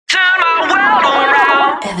turn my world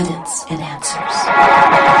around. Evidence and answers.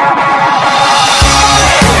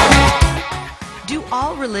 Do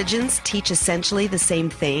all religions teach essentially the same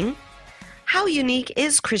thing? How unique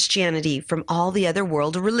is Christianity from all the other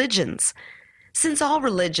world religions? Since all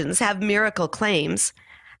religions have miracle claims,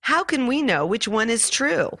 how can we know which one is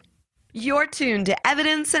true? You're tuned to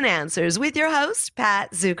Evidence and Answers with your host,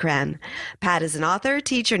 Pat Zucran. Pat is an author,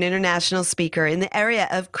 teacher, and international speaker in the area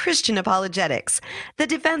of Christian apologetics, the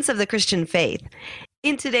defense of the Christian faith.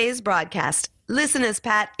 In today's broadcast, listen as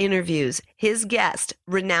Pat interviews his guest,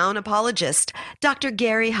 renowned apologist, Dr.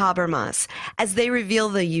 Gary Habermas, as they reveal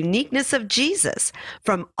the uniqueness of Jesus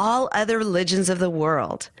from all other religions of the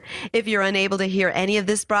world. If you're unable to hear any of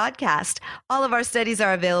this broadcast, all of our studies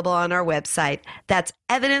are available on our website. That's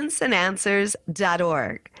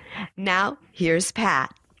evidenceandanswers.org. Now, here's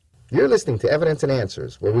Pat. You're listening to Evidence and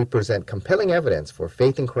Answers, where we present compelling evidence for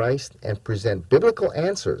faith in Christ and present biblical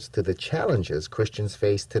answers to the challenges Christians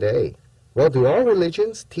face today. Well, do all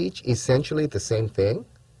religions teach essentially the same thing?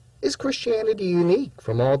 Is Christianity unique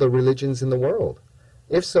from all the religions in the world?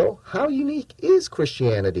 If so, how unique is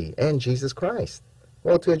Christianity and Jesus Christ?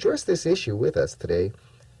 Well, to address this issue with us today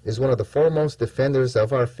is one of the foremost defenders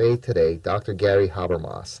of our faith today, Dr. Gary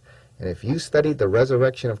Habermas. And if you studied the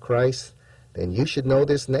resurrection of Christ, then you should know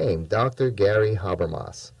this name, Dr. Gary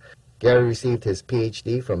Habermas. Gary received his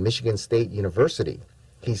Ph.D. from Michigan State University.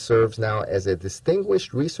 He serves now as a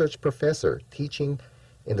distinguished research professor teaching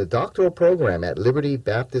in the doctoral program at Liberty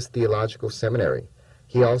Baptist Theological Seminary.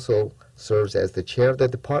 He also serves as the chair of the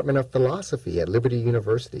Department of Philosophy at Liberty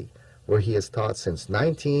University, where he has taught since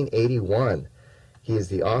 1981. He is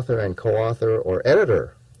the author and co-author or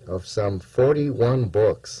editor of some 41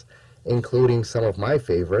 books, including some of my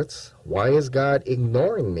favorites, Why is God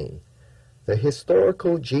Ignoring Me?, The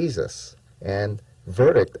Historical Jesus, and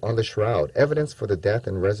Verdict on the Shroud, Evidence for the Death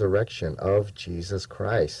and Resurrection of Jesus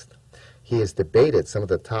Christ. He has debated some of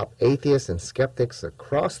the top atheists and skeptics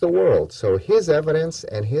across the world, so his evidence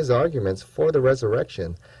and his arguments for the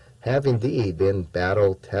resurrection have indeed been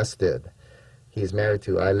battle-tested. He is married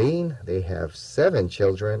to Eileen. They have 7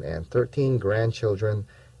 children and 13 grandchildren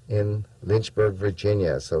in Lynchburg,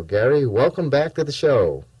 Virginia. So, Gary, welcome back to the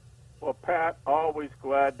show. Well, Pat, always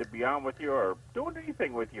glad to be on with you or doing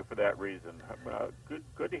anything with you for that reason.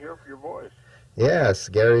 Good to hear from your voice. Yes,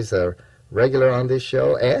 Gary's a regular on this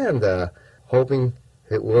show and hoping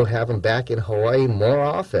that we'll have him back in Hawaii more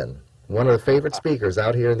often. One of the favorite speakers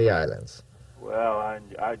out here in the islands. Well, I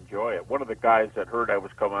enjoy it. One of the guys that heard I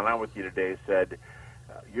was coming on with you today said,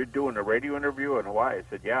 you're doing a radio interview in Hawaii? I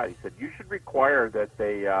said, yeah. He said, you should require that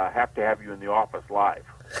they have to have you in the office live.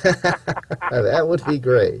 That would be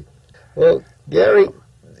great. Well, Gary,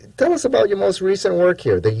 tell us about your most recent work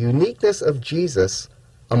here, The Uniqueness of Jesus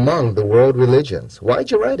Among the World Religions.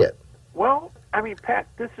 Why'd you write it? Well, I mean, Pat,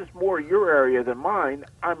 this is more your area than mine.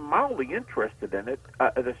 I'm mildly interested in it,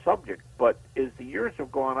 the subject, but as the years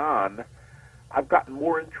have gone on, I've gotten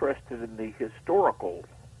more interested in the historical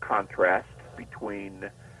contrast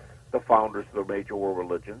between the founders of the major world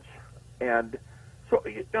religions. And so,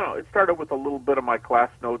 it started with a little bit of my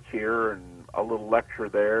class notes here and a little lecture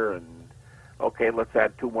there, and okay, let's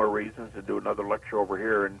add 2 more reasons and do another lecture over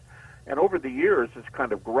here. And over the years, it's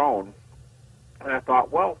kind of grown. And I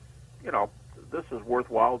thought, well, this is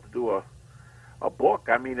worthwhile to do a book.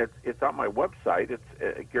 I mean, it's on my website. It's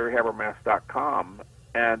GaryHabermas.com,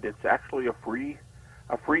 and it's actually a free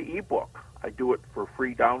ebook. I do it for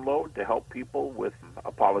free download to help people with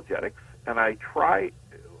apologetics. And I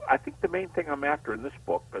think the main thing I'm after in this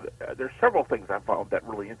book, there's several things I found that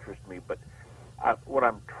really interest me, but what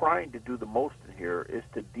I'm trying to do the most in here is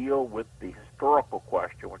to deal with the historical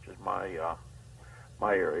question, which is my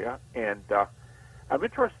area. And I'm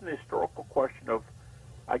interested in the historical question of,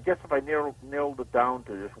 I guess if I nailed it down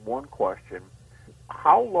to just one question,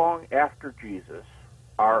 how long after Jesus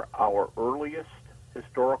are our earliest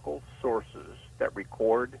historical sources that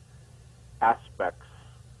record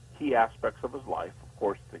key aspects of his life? Of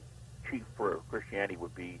course, the chief for Christianity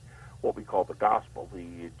would be what we call the gospel,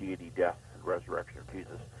 the deity, death, and resurrection of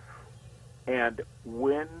Jesus. And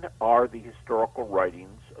when are the historical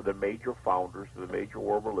writings of the major founders of the major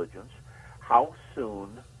world religions? How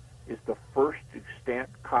soon is the first extant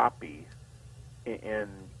copy in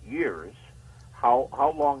years? How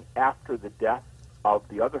long after the death of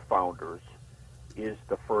the other founders is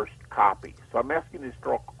the first copy? So I'm asking a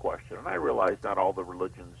historical question, and I realize not all the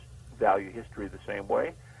religions value history the same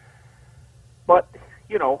way. But,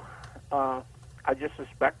 I just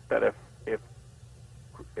suspect that if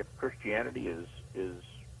Christianity is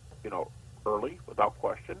early, without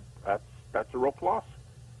question, that's a real plus.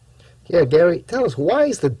 Yeah, Gary, tell us, why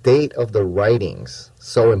is the date of the writings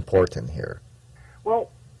so important here?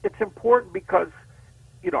 Well, it's important because,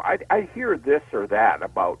 I hear this or that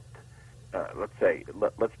about, let's say,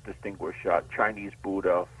 let's distinguish Chinese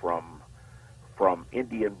Buddha from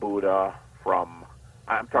Indian Buddha,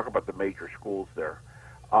 I'm talking about the major schools there,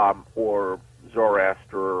 or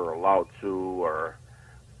Zoroaster or Lao Tzu or,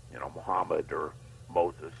 Muhammad or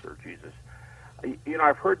Moses or Jesus.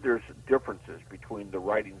 I've heard there's differences between the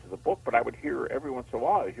writings of the book, but I would hear every once in a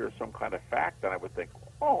while, I hear some kind of fact, and I would think,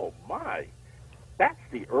 oh my, that's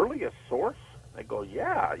the earliest source? They go,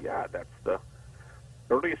 yeah, that's the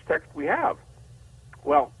earliest text we have.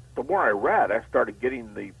 Well, the more I read, I started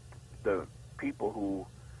getting the people who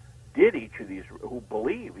did who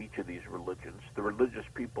believe each of these religions, the religious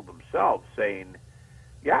people themselves, saying,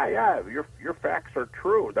 yeah, your facts are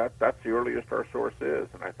true. That's the earliest our source is.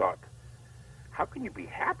 And I thought, how can you be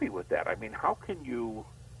happy with that? I mean, how can you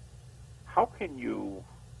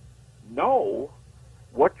know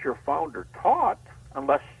what your founder taught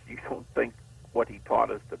unless you don't think what he taught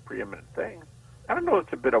is the preeminent thing? I don't know,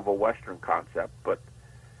 it's a bit of a Western concept, but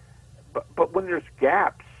when there's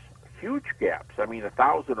gaps, huge gaps,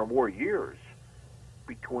 1,000 or more years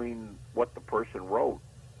between what the person wrote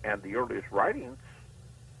and the earliest writings,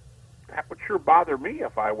 that would sure bother me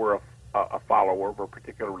if I were a follower of a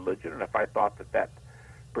particular religion, and if I thought that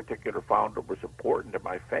particular founder was important to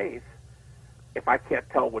my faith. If I can't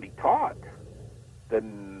tell what he taught,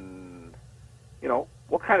 then,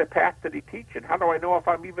 what kind of path did he teach, and how do I know if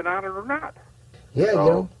I'm even on it or not?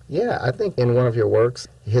 Yeah, I think in one of your works,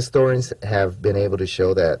 historians have been able to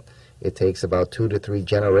show that it takes about 2 to 3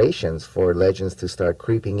 generations for legends to start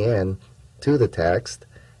creeping in to the text.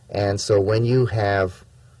 And so when you have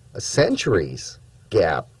a centuries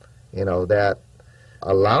gap, that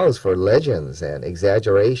allows for legends and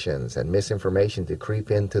exaggerations and misinformation to creep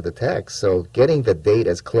into the text. So getting the date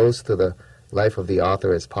as close to the life of the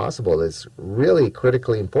author as possible is really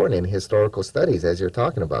critically important in historical studies, as you're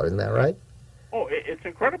talking about. Isn't that right? Oh, it's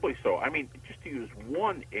incredibly so. Just to use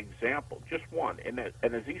one example, just one, and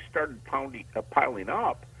as these started piling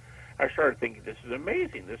up, I started thinking, this is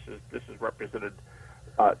amazing. This is represented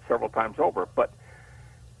several times over. But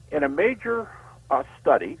in a major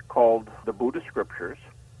study called The Buddhist Scriptures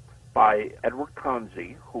by Edward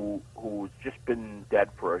Kanzi, who's just been dead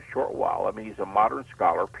for a short while. He's a modern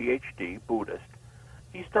scholar, PhD, Buddhist.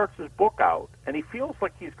 He starts his book out, and he feels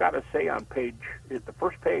like he's got to say on the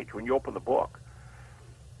first page when you open the book,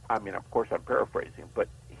 of course I'm paraphrasing, but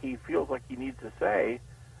he feels like he needs to say,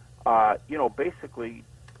 basically,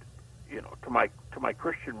 to my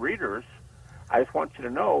Christian readers, I just want you to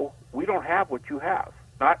know, we don't have what you have.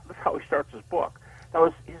 That's how he starts his book.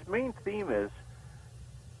 Now, his main theme is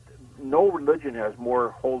no religion has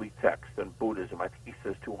more holy text than Buddhism. I think he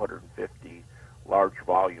says 250 large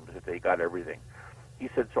volumes if they got everything. He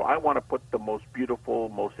said, so I want to put the most beautiful,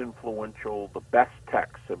 most influential, the best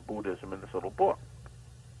texts of Buddhism in this little book.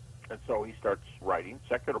 And so he starts writing,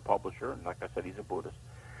 secular publisher, and like I said, he's a Buddhist.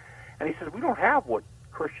 And he says, we don't have what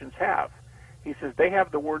Christians have. He says, they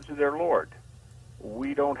have the words of their Lord.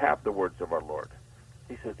 We don't have the words of our Lord.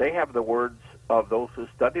 He says, they have the words of those who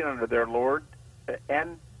studied under their Lord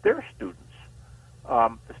and their students,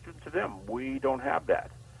 the students of them. We don't have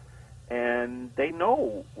that. And they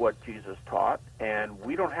know what Jesus taught, and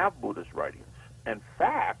we don't have Buddha's writings. In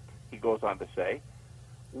fact, he goes on to say,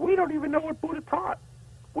 we don't even know what Buddha taught.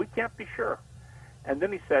 We can't be sure. And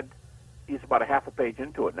then he said, he's about a half a page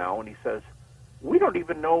into it now, and he says, we don't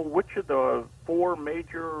even know which of the 4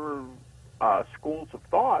 major schools of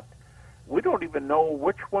thought, we don't even know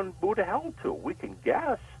which one Buddha held to. We can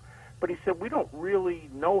guess, but he said, we don't really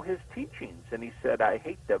know his teachings. And he said, I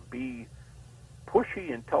hate to be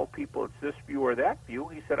pushy and tell people it's this view or that view.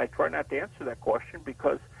 He said, I try not to answer that question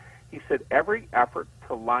because he said, every effort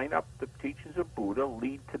to line up the teachings of Buddha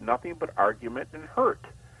lead to nothing but argument and hurt.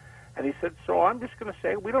 And he said, so I'm just going to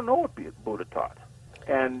say we don't know what Buddha taught.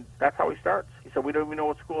 And that's how he starts. He said, we don't even know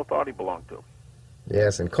what school of thought he belonged to.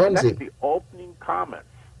 Yes, and And that's the opening comments.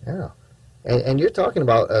 Yeah. And you're talking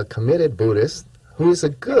about a committed Buddhist who is a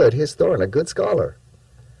good historian, a good scholar.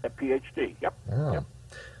 A PhD, yep. Oh. Yep.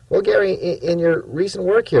 Well, Gary, in your recent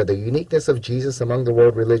work here, The Uniqueness of Jesus Among the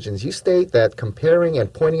World Religions, you state that comparing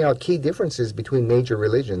and pointing out key differences between major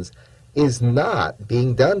religions is not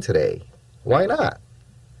being done today. Why not?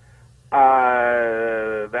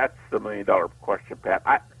 That's the million-dollar question, Pat.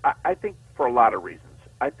 I think for a lot of reasons.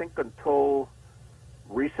 I think until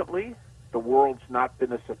recently, the world's not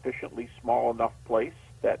been a sufficiently small enough place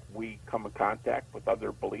that we come in contact with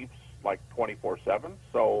other beliefs like 24/7.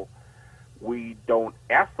 So we don't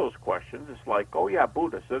ask those questions. It's like, oh yeah,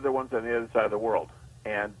 Buddhists, they're the ones on the other side of the world.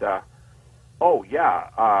 And, oh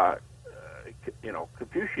yeah,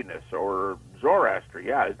 Confucianists or Zoroaster,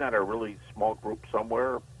 yeah, isn't that a really small group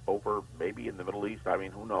somewhere over maybe in the Middle East? I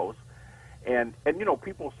mean, who knows? And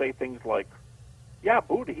people say things like, yeah,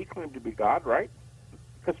 Buddha, he claimed to be God, right?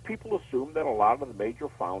 Because people assume that a lot of the major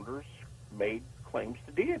founders made claims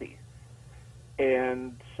to deity.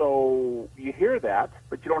 And so you hear that,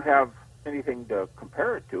 but you don't have anything to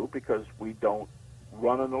compare it to because we don't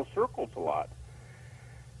run in those circles a lot.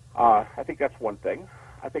 I think that's one thing.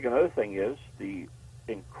 I think another thing is the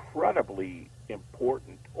incredibly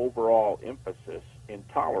important overall emphasis in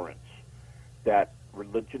tolerance, that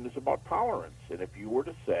religion is about tolerance. And if you were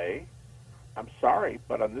to say, I'm sorry,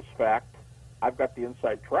 but on this fact, I've got the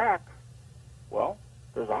inside track, well,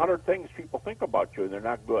 there's 100 things people think about you, and they're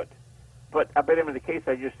not good. But I bet him in the case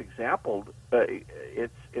I just exampled,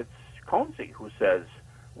 it's Conzi who says,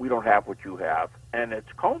 we don't have what you have. And it's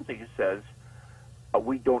Conzi who says,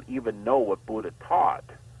 we don't even know what Buddha taught.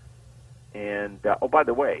 And, oh, by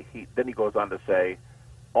the way, he goes on to say,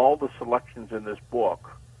 all the selections in this book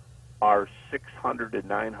are 600 to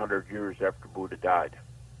 900 years after Buddha died.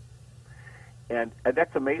 And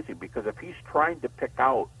that's amazing, because if he's trying to pick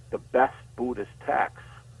out the best Buddhist texts,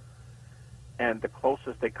 and the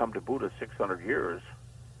closest they come to Buddha is 600 years,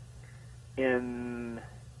 in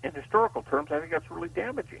historical terms, I think that's really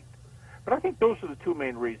damaging. But I think those are the two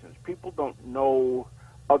main reasons. People don't know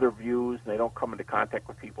other views, and they don't come into contact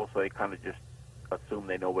with people, so they kind of just assume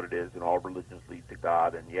they know what it is, and all religions lead to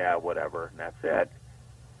God, and yeah, whatever, and that's it.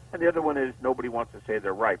 And the other one is nobody wants to say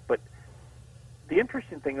they're right. But the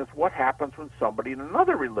interesting thing is what happens when somebody in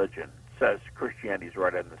another religion says Christianity's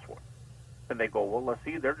right on this one. And they go, well, let's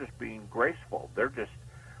see, they're just being graceful. They're just,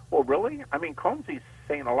 well, really? I mean, Conzi's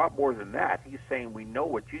saying a lot more than that. He's saying we know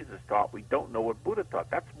what Jesus taught. We don't know what Buddha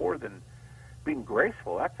taught. That's more than being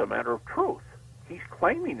graceful. That's a matter of truth. He's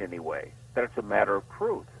claiming, anyway, that it's a matter of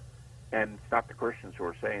truth. And it's not the Christians who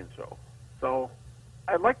are saying so. So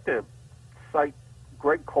I'd like to cite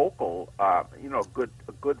Greg Kokel, a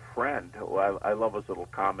good friend. I love his little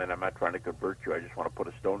comment. I'm not trying to convert you. I just want to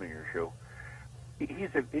put a stone in your shoe. He's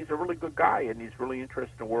a really good guy, and he's really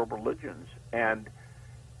interested in world religions. And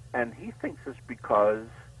he thinks it's because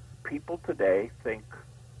people today think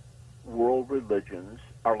world religions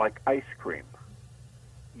are like ice cream.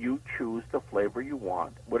 You choose the flavor you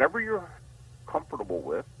want. Whatever you're comfortable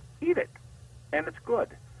with, eat it, and it's good.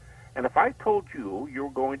 And if I told you you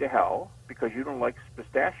were going to hell because you don't like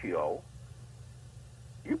pistachio,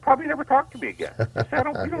 you'd probably never talk to me again. Say,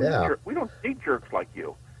 we don't need jerks like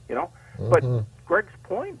you, Mm-hmm. But Greg's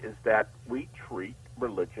point is that we treat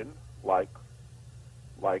religion like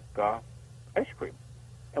ice cream,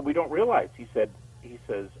 and we don't realize. He says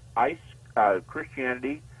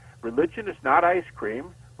Christianity, religion is not ice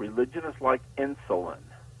cream. Religion is like insulin.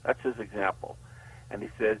 That's his example. And he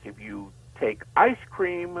says if you take ice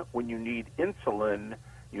cream when you need insulin,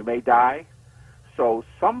 you may die. So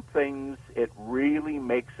some things, it really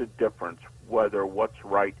makes a difference whether what's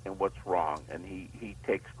right and what's wrong. And he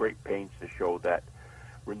takes great pains to show that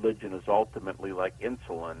religion is ultimately like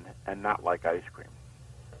insulin and not like ice cream.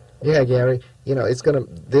 Yeah, Gary,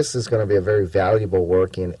 this is going to be a very valuable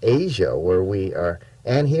work in Asia, where we are,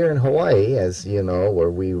 and here in Hawaii, as you know,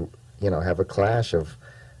 where we, have a clash of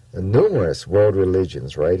numerous world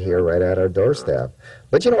religions right here, right at our doorstep.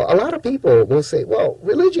 But, a lot of people will say, well,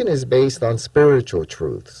 religion is based on spiritual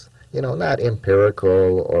truths, not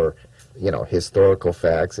empirical or, historical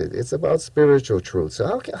facts. It's about spiritual truths.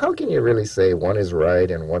 So how can you really say one is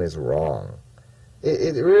right and one is wrong?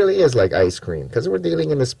 It really is like ice cream, because we're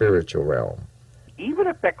dealing in the spiritual realm. Even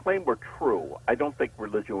if that claim were true, I don't think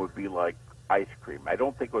religion would be like ice cream. I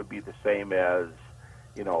don't think it would be the same as,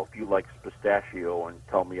 if you like pistachio and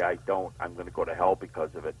tell me I don't, I'm going to go to hell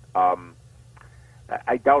because of it.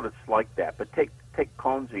 I doubt it's like that. But take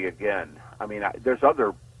Conzi again. I mean, there's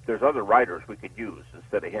other writers we could use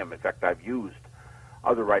instead of him. In fact, I've used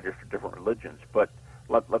other writers for different religions, but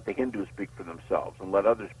let the Hindus speak for themselves and let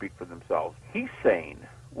others speak for themselves. He's saying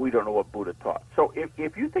we don't know what Buddha taught. So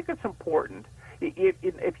if you think it's important,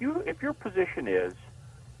 if your position is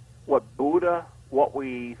what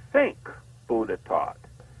we think Buddha taught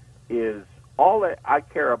is all that I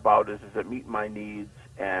care about is does it meet my needs,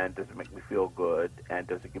 and does it make me feel good, and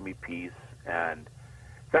does it give me peace, and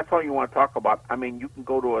if that's all you want to talk about, I mean, you can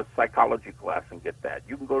go to a psychology class and get that.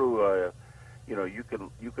 You can go to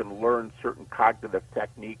you can learn certain cognitive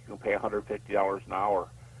technique. You can pay $150 an hour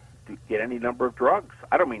to get any number of drugs.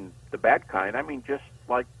 I don't mean the bad kind. I mean just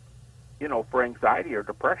like, for anxiety or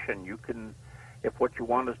depression, you can If what you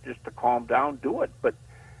want is just to calm down, do it. But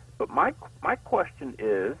my question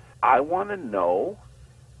is, I want to know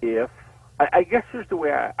if, I guess here's the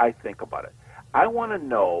way I think about it. I want to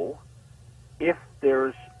know if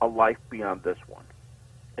there's a life beyond this one.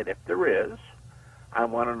 And if there is, I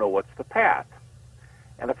want to know what's the path.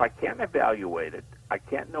 And if I can't evaluate it, I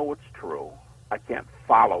can't know what's true, I can't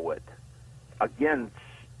follow it. Again,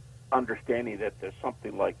 understanding that there's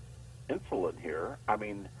something like insulin here. I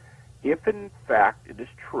mean, if in fact it is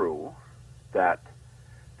true that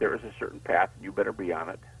there is a certain path and you better be on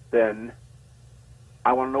it, then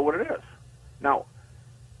I want to know what it is. Now,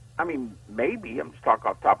 I mean, maybe, I'm just talking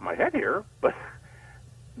off the top of my head here, but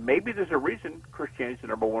maybe there's a reason Christianity is the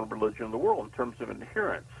number one religion in the world in terms of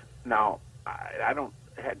adherence. Now, I don't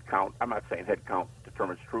head count, I'm not saying head count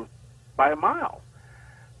determines truth by a mile,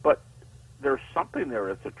 but there's something there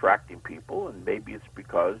that's attracting people, and maybe it's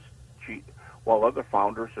because while other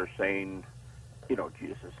founders are saying,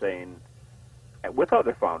 Jesus is saying, and with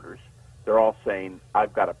other founders, they're all saying,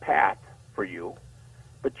 I've got a path for you,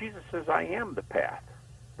 but Jesus says, I am the path.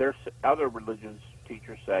 There's other religions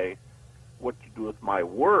teachers say, what you do with my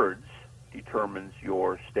words determines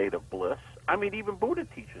your state of bliss. I mean, even Buddha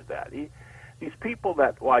teaches that. These people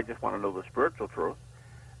that, I just want to know the spiritual truth,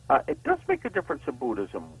 it does make a difference in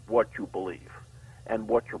Buddhism what you believe and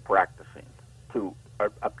what you're practicing to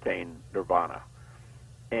obtain nirvana.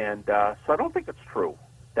 And so I don't think it's true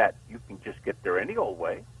that you can just get there any old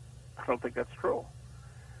way. I don't think that's true.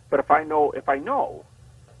 But if I know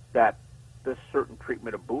that this certain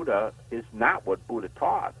treatment of Buddha is not what Buddha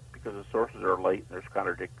taught, because the sources are late and there's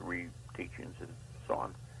contradictory teachings and so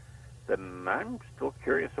on, then I'm still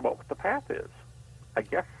curious about what the path is. I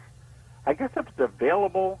guess if it's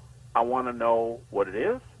available, I want to know what it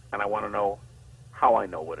is, and I want to know how I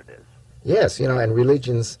know what it is. Yes, and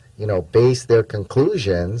religions, base their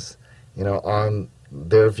conclusions, on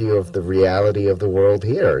their view of the reality of the world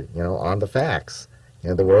here, on the facts.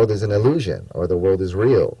 The world is an illusion, or the world is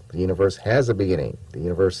real. The universe has a beginning. The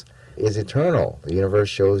universe is eternal. The universe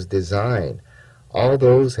shows design. All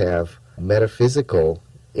those have metaphysical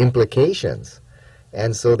implications.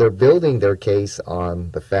 And so they're building their case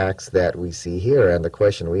on the facts that we see here. And the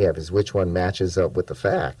question we have is which one matches up with the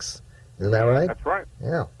facts. Isn't that right? That's right.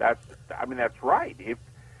 Yeah. That's right.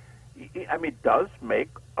 It does make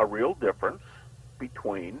a real difference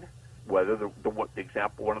between whether one of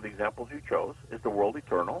the examples you chose is the world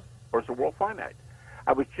eternal or is the world finite.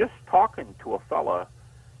 I was just talking to a fella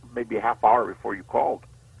maybe a half hour before you called,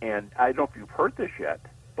 and I don't know if you've heard this yet,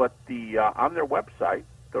 but on their website,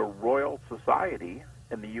 the Royal Society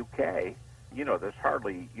in the UK, you'd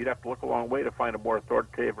have to look a long way to find a more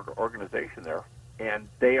authoritative organization there, and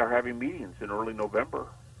they are having meetings in early November,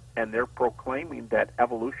 and they're proclaiming that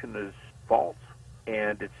evolution is false.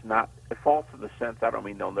 And it's not false in the sense, I don't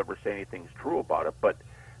mean they'll never say anything's true about it, but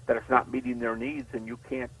that it's not meeting their needs, and you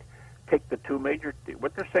can't take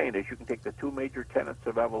what they're saying is you can take the two major tenets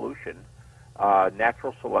of evolution,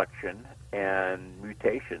 natural selection and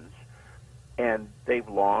mutations, and they've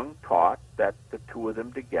long taught that the two of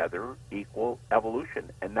them together equal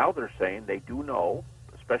evolution. And now they're saying they do know,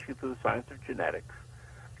 especially through the science of genetics,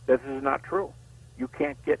 that this is not true. You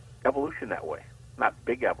can't get evolution that way. Not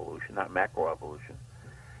big evolution, not macroevolution.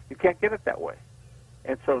 You can't get it that way.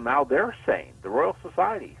 And so now they're saying, the Royal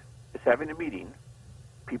Society is having a meeting,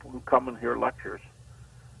 people can come and hear lectures,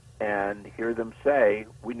 and hear them say,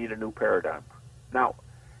 we need a new paradigm. Now,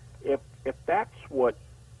 if that's what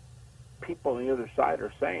people on the other side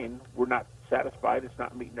are saying, we're not satisfied, it's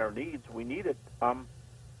not meeting our needs, we need it, and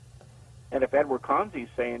if Edward Conzi's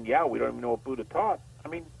saying, yeah, we don't even know what Buddha taught,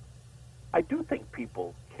 I do think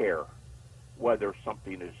people care whether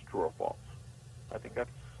something is true or false. I think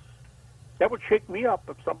that would shake me up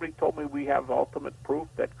if somebody told me we have ultimate proof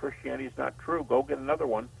that Christianity is not true. Go get another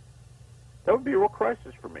one. That would be a real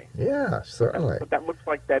crisis for me. Yeah, certainly. But that looks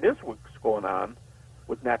like that is what's going on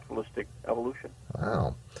with naturalistic evolution.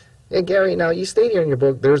 Wow. Yeah, Gary, now you state here in your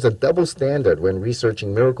book there's a double standard when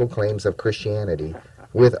researching miracle claims of Christianity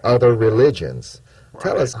with other religions. Right.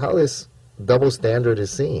 Tell us how this double standard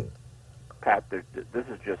is seen. Pat, this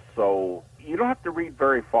is just so... You don't have to read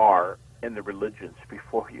very far in the religions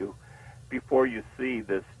before you see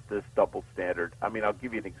this double standard. I'll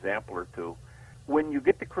give you an example or two. When you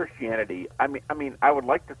get to Christianity, I would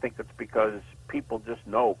like to think it's because people just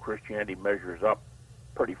know Christianity measures up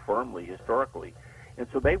pretty firmly historically. And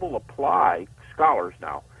so they will apply, scholars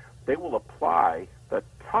now, they will apply the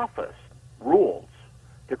toughest rules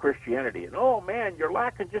to Christianity. And, oh, man, you're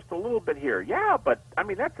lacking just a little bit here. Yeah, but,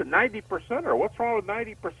 that's a 90%, or what's wrong with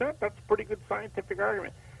 90%? That's a pretty good scientific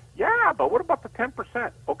argument. Yeah, but what about the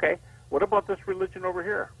 10%? Okay, What about this religion over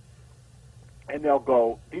here? And they'll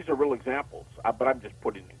go, these are real examples, but I'm just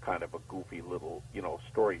putting in kind of a goofy little,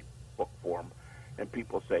 storybook form. And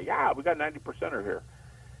people say, yeah, we got 90%er here.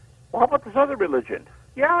 Well, how about this other religion?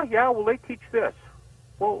 Yeah, well, they teach this.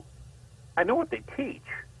 Well, I know what they teach,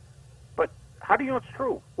 but how do you know it's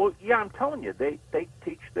true? Well, yeah, I'm telling you, they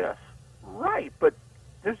teach this. Right, but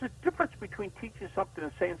there's a difference between teaching something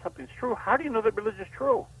and saying something's true. How do you know that religion's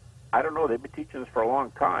true? I don't know. They've been teaching this for a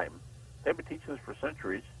long time. They've been teaching this for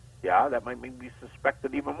centuries. Yeah, that might make me suspect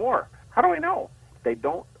it even more. How do I know? They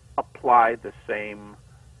don't apply the same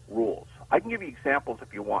rules. I can give you examples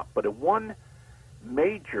if you want, but in one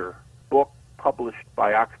major book published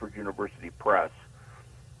by Oxford University Press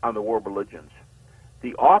on the war of religions,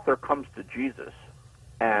 the author comes to Jesus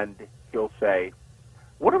and he'll say,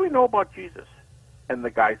 what do we know about Jesus? And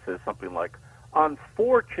the guy says something like,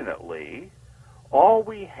 unfortunately, all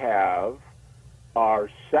we have are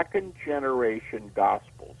second-generation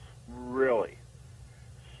Gospels. Really?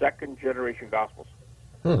 Second-generation Gospels.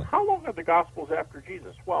 How long are the Gospels after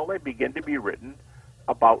Jesus? Well, they begin to be written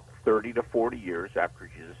about 30 to 40 years after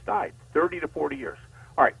Jesus died. 30 to 40 years.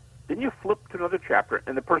 All right. Then you flip to another chapter,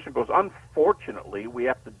 and the person goes, unfortunately, we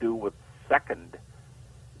have to do with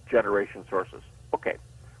second-generation sources. Okay.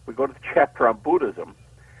 We go to the chapter on Buddhism,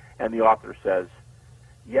 and the author says,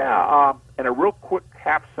 in a real quick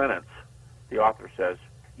half sentence, the author says,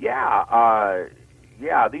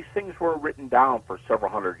 these things were written down for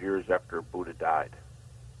several hundred years after Buddha died.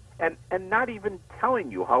 And not even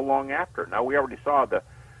telling you how long after. Now, we already saw this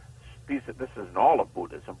isn't all of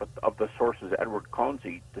Buddhism, but of the sources Edward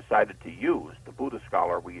Conze decided to use, the Buddhist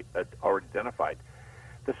scholar we had already identified,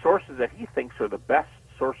 the sources that he thinks are the best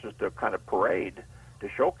sources to kind of parade, to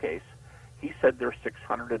showcase, he said they're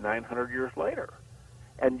 600 to 900 years later.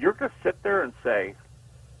 And you're going to sit there and say,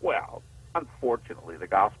 well, unfortunately, the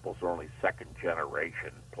Gospels are only second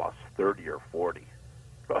generation plus 30 or 40.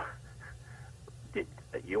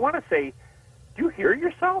 You want to say, do you hear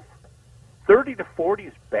yourself? 30 to 40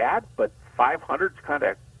 is bad, but 500 is kind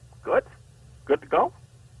of good? Good to go?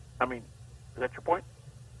 I mean, is that your point?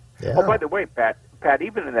 Yeah. Oh, by the way, Pat,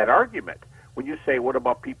 even in that argument, when you say, what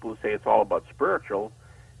about people who say it's all about spiritual,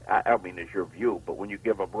 I mean, is your view, but when you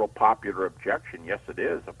give a real popular objection, yes, it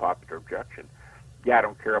is a popular objection. Yeah, I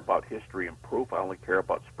don't care about history and proof. I only care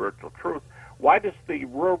about spiritual truth. Why does the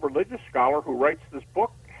real religious scholar who writes this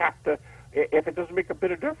book have to, if it doesn't make a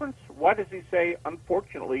bit of difference, why does he say,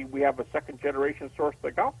 unfortunately, we have a second-generation source of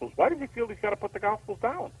the Gospels? Why does he feel he's got to put the Gospels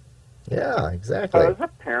down? Yeah, exactly.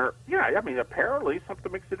 Apparently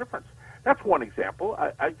something makes a difference. That's one example.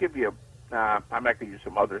 I'll give you, I'm not going to use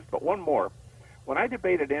some others, but one more. When I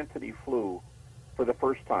debated Anthony Flew for the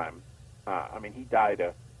first time, he died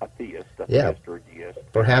a theist or a deist.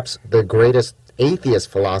 Perhaps the greatest atheist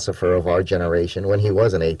philosopher of our generation when he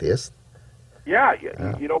was an atheist. Yeah,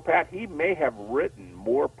 Pat, he may have written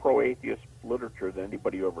more pro-atheist literature than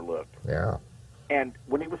anybody who ever lived. Yeah. And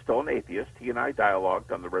when he was still an atheist, he and I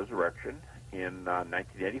dialogued on the resurrection in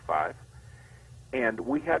 1985, and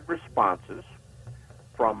we had responses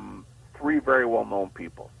from three very well-known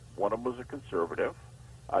people. One of them was a conservative,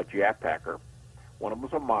 J.F. Packer. One of them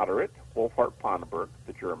was a moderate, Wolfhart Pannenberg,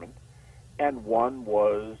 the German. And one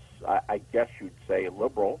was, I guess you'd say, a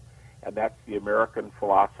liberal, and that's the American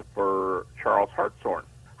philosopher Charles Hartshorne.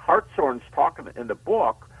 Hartshorne's talking in the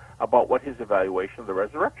book about what his evaluation of the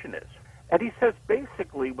resurrection is. And he says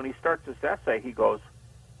basically, when he starts this essay, he goes,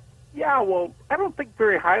 I don't think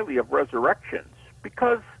very highly of resurrections,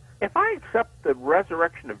 because if I accept the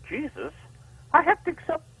resurrection of Jesus,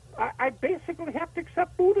 I basically have to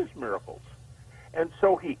accept Buddha's miracles. And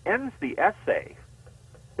so he ends the essay,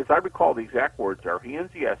 as I recall the exact words are, he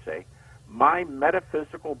ends the essay, my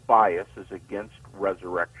metaphysical bias is against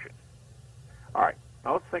resurrection. All right,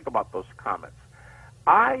 now let's think about those comments.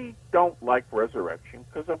 I don't like resurrection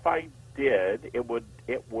because if I did, it would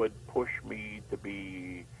push me to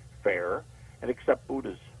be fair and accept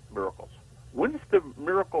Buddha's miracles. When's the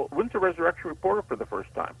resurrection reported for the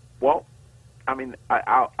first time? Well,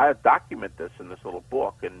 I document this in this little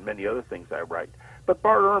book and many other things I write. But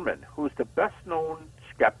Bart Ehrman, who's the best-known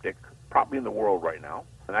skeptic probably in the world right now,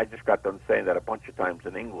 and I just got done saying that a bunch of times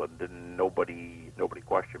in England, and nobody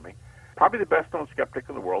questioned me, probably the best-known skeptic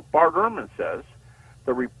in the world, Bart Ehrman says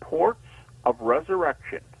the reports of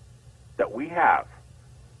resurrection that we have,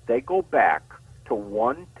 they go back to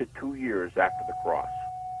 1 to 2 years after the cross.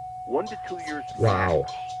 1 to 2 years. Wow.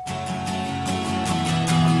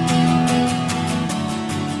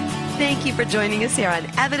 Thank you for joining us here on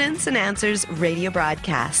Evidence and Answers radio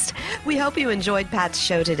broadcast. We hope you enjoyed Pat's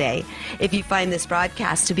show today. If you find this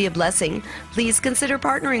broadcast to be a blessing, please consider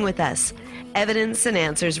partnering with us. Evidence and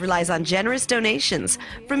Answers relies on generous donations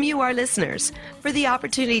from you, our listeners. For the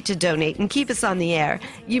opportunity to donate and keep us on the air,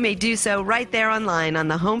 you may do so right there online on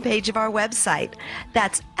the homepage of our website.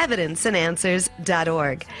 That's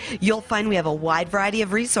evidenceandanswers.org. You'll find we have a wide variety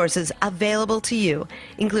of resources available to you,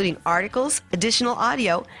 including articles, additional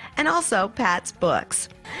audio, and also Pat's books.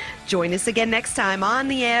 Join us again next time on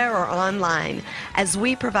the air or online as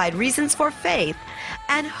we provide reasons for faith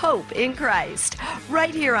and hope in Christ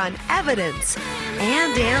right here on Evidence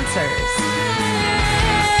and Answers.